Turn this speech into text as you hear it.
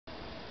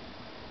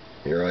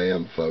Here I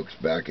am, folks,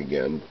 back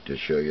again to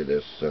show you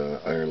this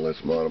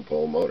ironless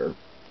monopole motor.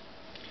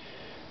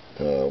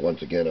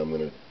 Once again, I'm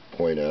going to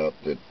point out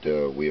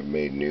that we have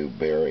made new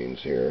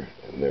bearings here,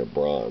 and they're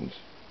bronze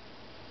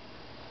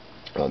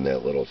on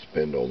that little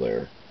spindle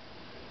there.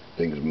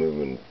 Things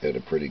moving at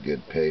a pretty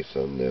good pace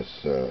on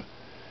this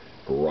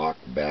rock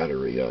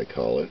battery, I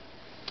call it.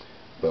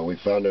 But we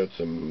found out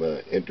some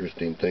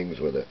interesting things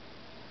with it.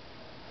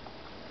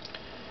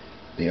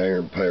 The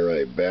Iron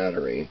Pyrite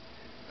battery,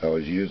 I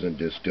was using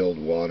distilled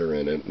water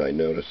in it, and I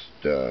noticed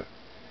the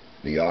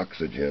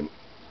oxygen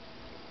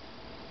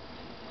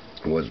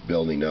was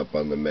building up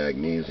on the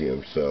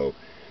magnesium. So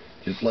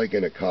just like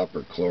in a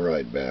copper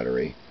chloride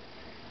battery,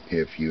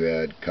 if you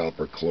add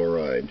copper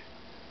chloride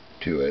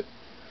to it,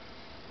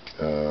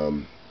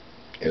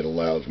 it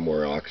allows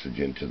more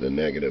oxygen to the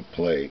negative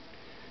plate,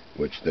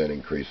 which then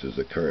increases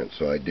the current.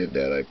 So I did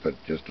that. I put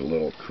just a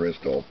little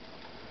crystal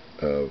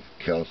of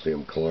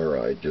calcium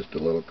chloride, just a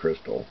little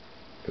crystal,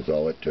 because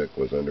all it took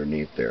was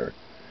underneath there.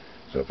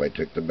 So if I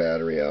took the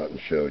battery out and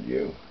showed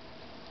you,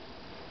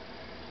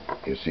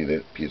 you see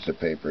that piece of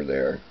paper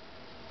there,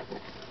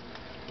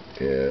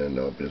 and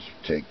I'll just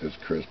take this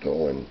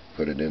crystal and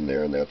put it in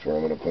there, and that's where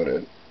I'm going to put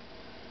it.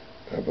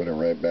 I'll put it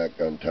right back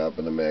on top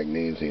of the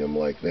magnesium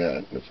like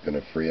that. It's going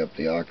to free up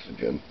the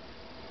oxygen.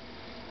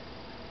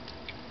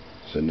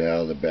 So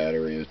now the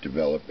battery is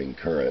developing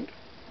current,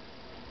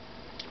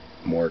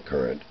 more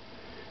current,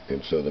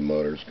 and so the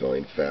motor's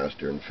going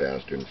faster and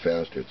faster and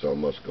faster. It's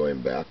almost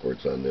going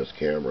backwards on this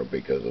camera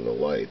because of the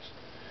lights,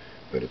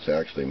 but it's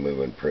actually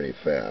moving pretty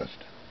fast.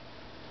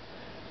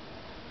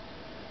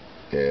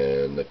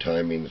 And the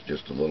timing's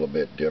just a little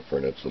bit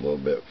different. It's a little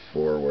bit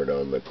forward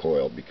on the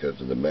coil because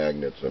of the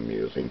magnets I'm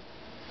using.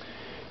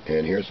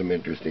 And here's some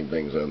interesting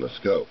things on the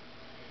scope.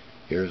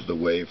 Here's the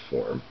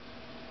waveform,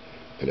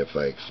 and if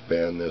I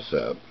expand this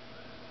up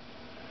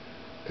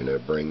and I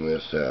bring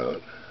this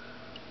out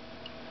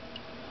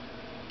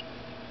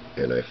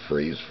and I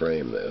freeze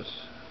frame this,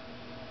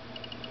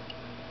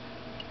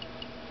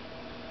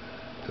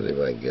 see if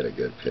I can get a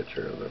good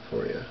picture of it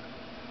for you.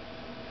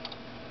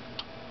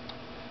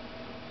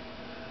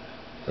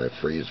 I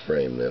freeze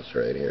frame this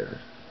right here.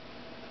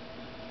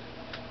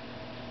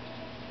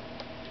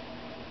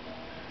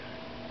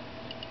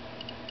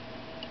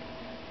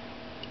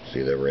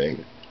 See the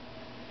ring?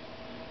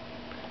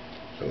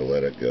 So we'll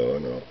let it go,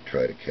 and I'll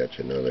try to catch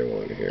another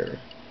one here.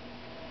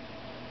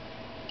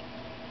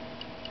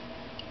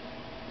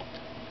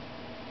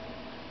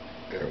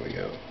 There we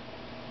go.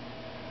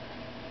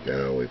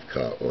 Now we've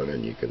caught one,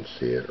 and you can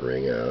see it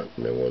ring out,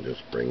 and then we'll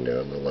just bring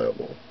down the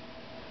level.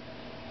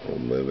 We'll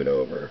move it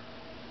over.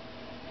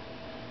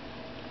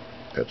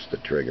 That's the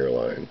trigger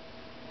line.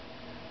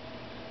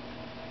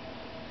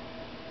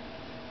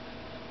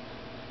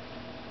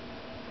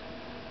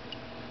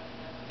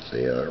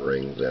 See how it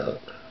rings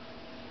out?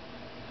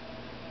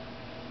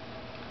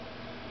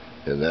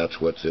 And that's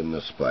what's in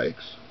the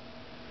spikes.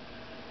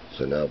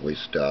 So now if we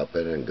stop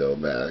it and go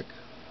back,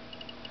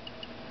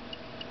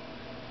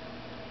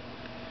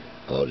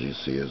 all you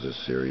see is a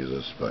series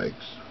of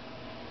spikes.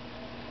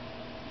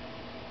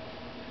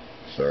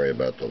 Sorry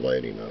about the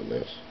lighting on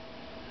this.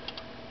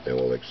 Then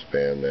we'll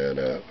expand that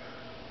up.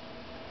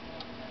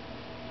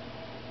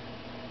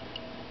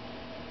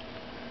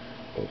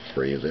 We'll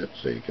freeze it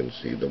so you can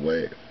see the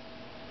wave.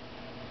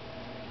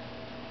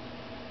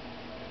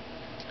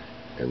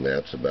 And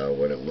that's about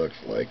what it looks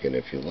like. And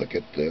if you look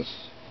at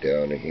this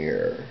down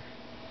here,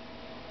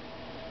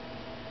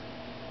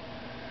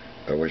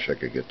 I wish I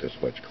could get this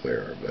much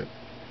clearer, but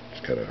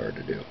it's kind of hard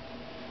to do.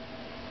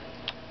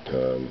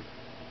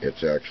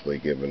 It's actually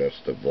giving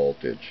us the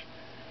voltage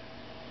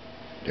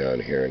down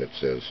here, and it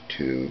says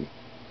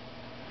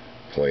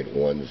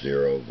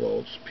 2.10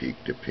 volts peak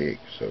to peak.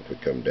 So if we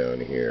come down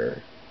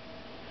here,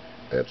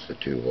 that's the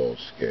 2 volt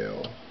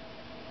scale.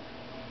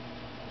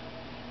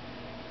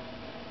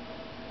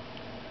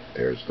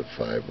 There's the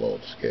 5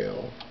 volt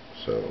scale.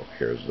 So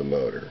here's the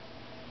motor.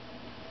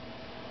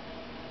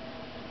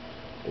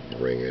 We'll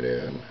bring it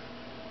in.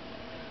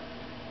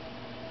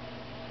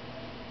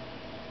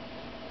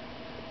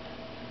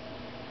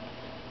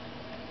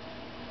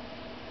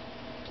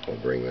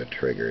 We'll bring the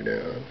trigger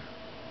down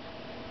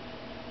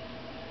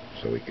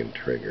so we can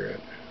trigger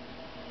it.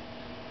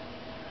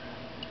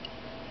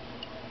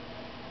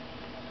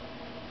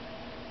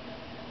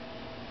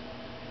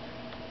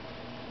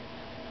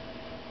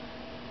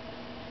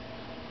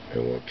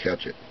 And we'll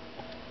catch it.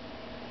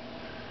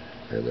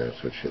 And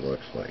that's what she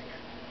looks like.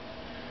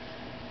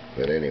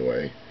 But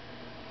anyway,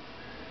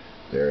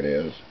 there it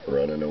is,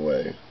 running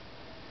away.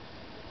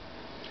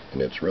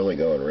 And it's really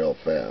going real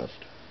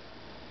fast.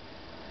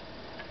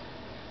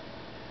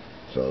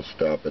 So I'll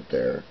stop it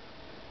there,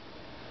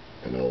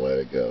 and I'll let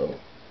it go.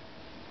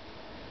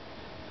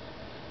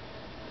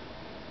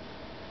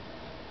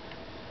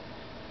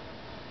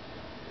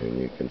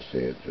 And you can see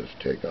it just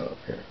take off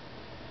here.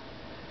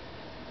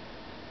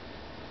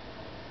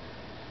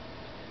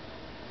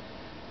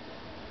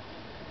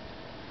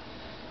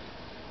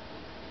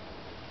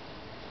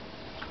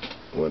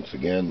 Once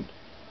again,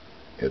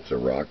 It's a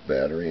rock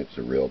battery. It's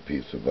a real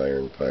piece of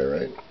iron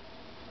pyrite.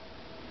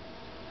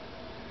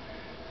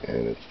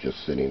 And it's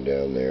just sitting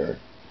down there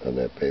on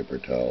that paper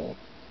towel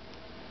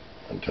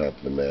on top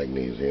of the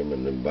magnesium,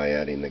 and then by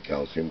adding the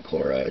calcium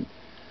chloride,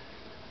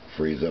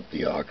 frees up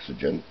the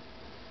oxygen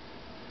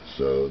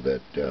so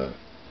that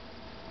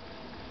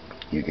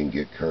you can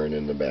get current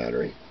in the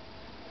battery.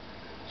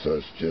 So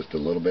it's just a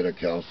little bit of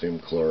calcium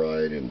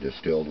chloride and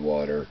distilled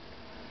water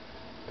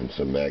and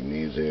some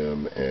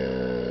magnesium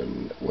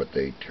and what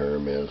they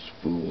term as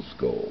fool's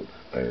gold,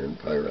 iron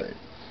pyrite.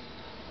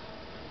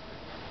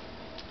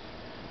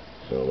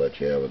 So I'll let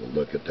you have a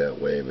look at that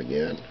wave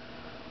again.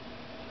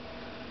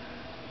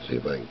 See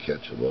if I can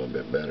catch it a little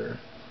bit better.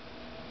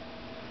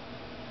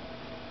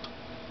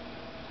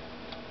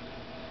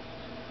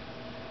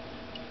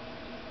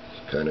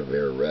 It's kind of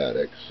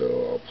erratic, so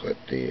I'll put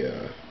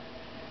the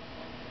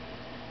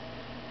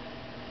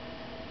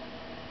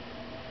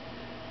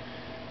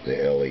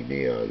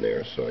LED on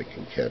there so I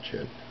can catch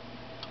it.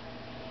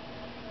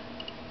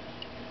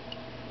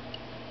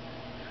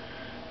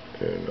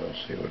 And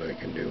I'll see what I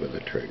can do with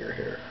the trigger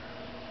here.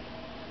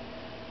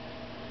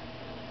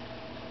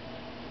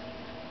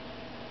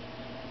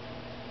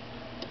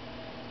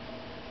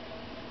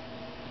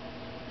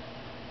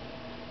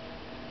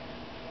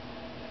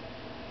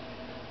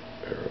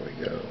 There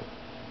we go.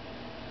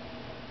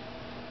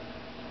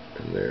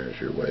 And there's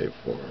your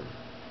waveform.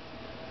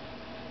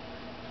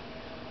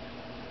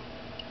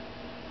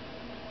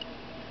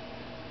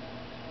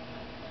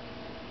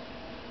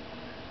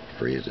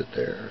 Freeze it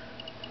there.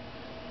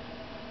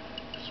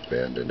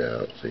 Expand it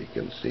out so you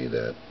can see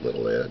that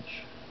little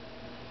edge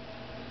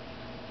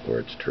where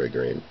it's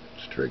triggering.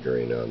 It's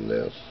triggering on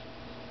this.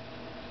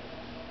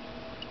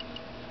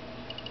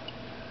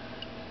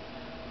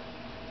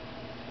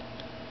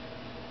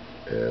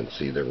 And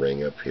see the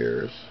ring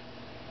appears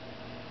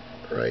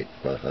right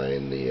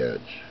behind the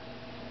edge.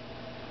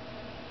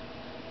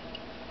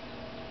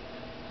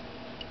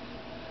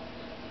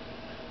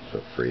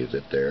 So freeze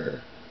it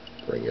there,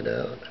 bring it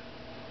out.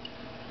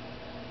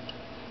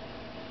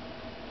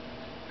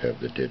 Have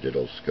the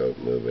digital scope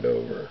move it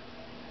over.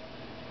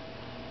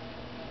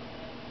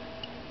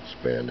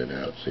 Expand it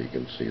out so you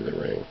can see the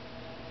ring.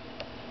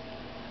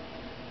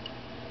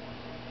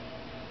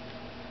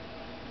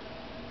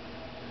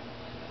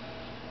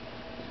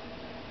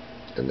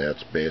 And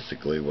that's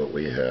basically what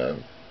we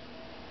have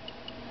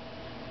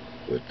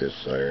with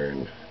this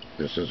iron.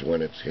 This is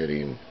when it's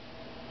hitting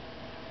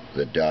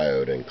the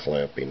diode and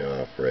clamping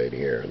off right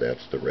here.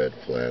 That's the red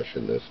flash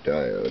in this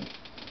diode,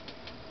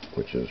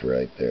 which is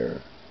right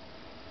there.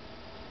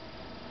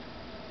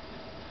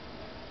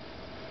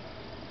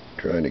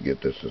 Trying to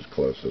get this as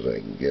close as I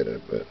can get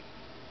it, but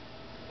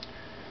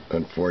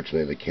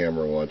unfortunately the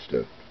camera wants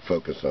to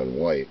focus on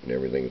white and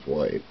everything's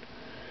white.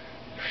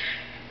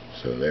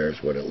 So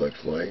there's what it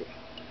looks like.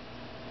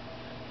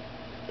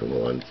 And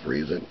we'll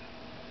unfreeze it.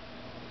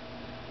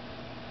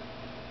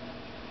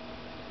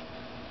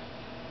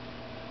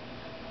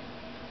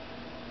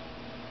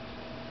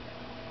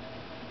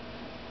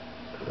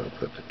 And I'll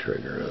put the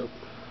trigger up.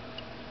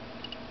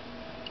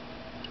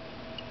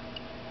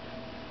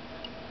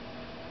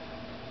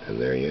 And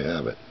there you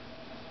have it.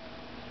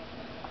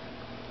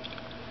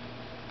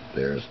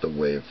 There's the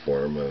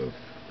waveform of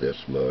this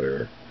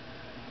motor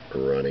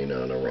running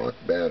on a rock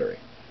battery.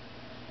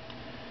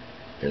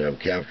 And I'm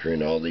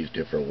capturing all these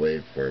different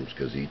waveforms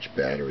because each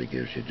battery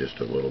gives you just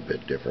a little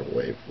bit different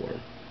waveform.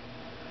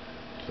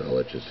 So I'll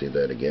let you see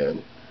that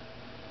again.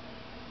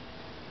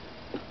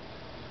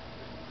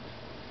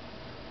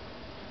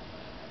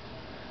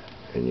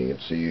 And you can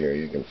see here,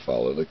 you can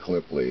follow the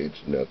clip leads,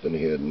 nothing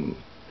hidden,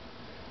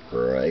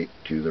 right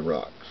to the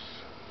rocks,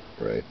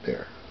 right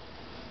there.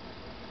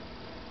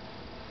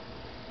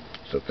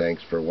 So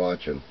thanks for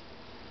watching.